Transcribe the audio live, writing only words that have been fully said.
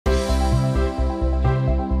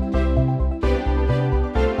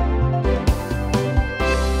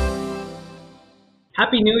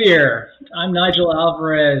Happy New Year! I'm Nigel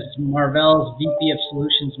Alvares, Marvell's VP of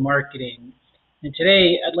Solutions Marketing. And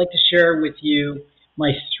today I'd like to share with you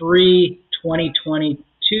my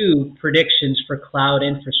 2022 predictions for cloud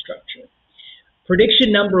infrastructure.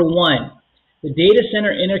 Prediction number 1, the data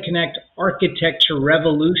center interconnect architecture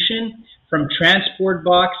revolution from transport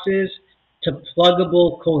boxes to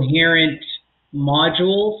pluggable coherent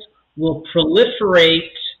modules will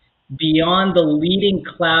proliferate beyond the leading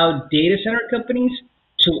cloud data center companies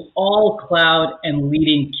to all cloud and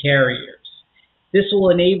leading carriers. This will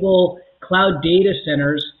enable cloud data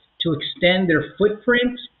centers to extend their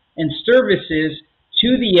footprint and services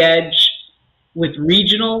to the edge with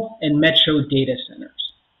regional and metro data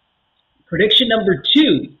centers. Prediction number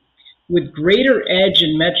 2, with greater edge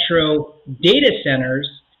and metro data centers,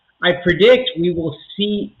 I predict we will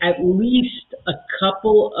see at least a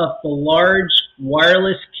couple of the large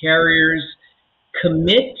wireless carriers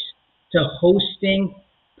commit to hosting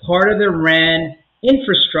part of the RAN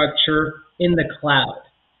infrastructure in the cloud.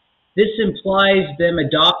 This implies them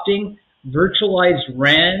adopting virtualized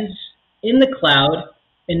RANs in the cloud,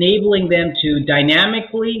 enabling them to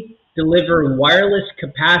dynamically deliver wireless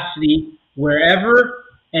capacity wherever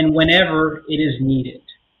and whenever it is needed.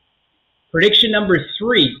 Prediction number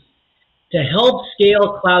 3, to help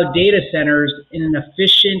scale cloud data centers in an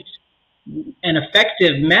efficient and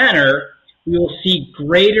effective manner, we will see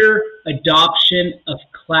greater adoption of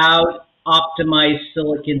cloud-optimized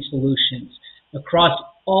silicon solutions across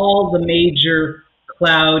all the major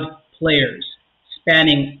cloud players,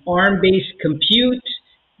 spanning ARM-based compute,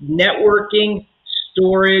 networking,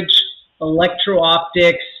 storage,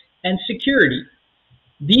 electro-optics, and security.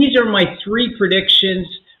 These are my 3 predictions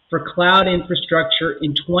for cloud infrastructure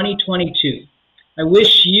in 2022. I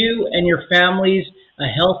wish you and your families a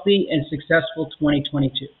healthy and successful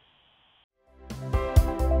 2022.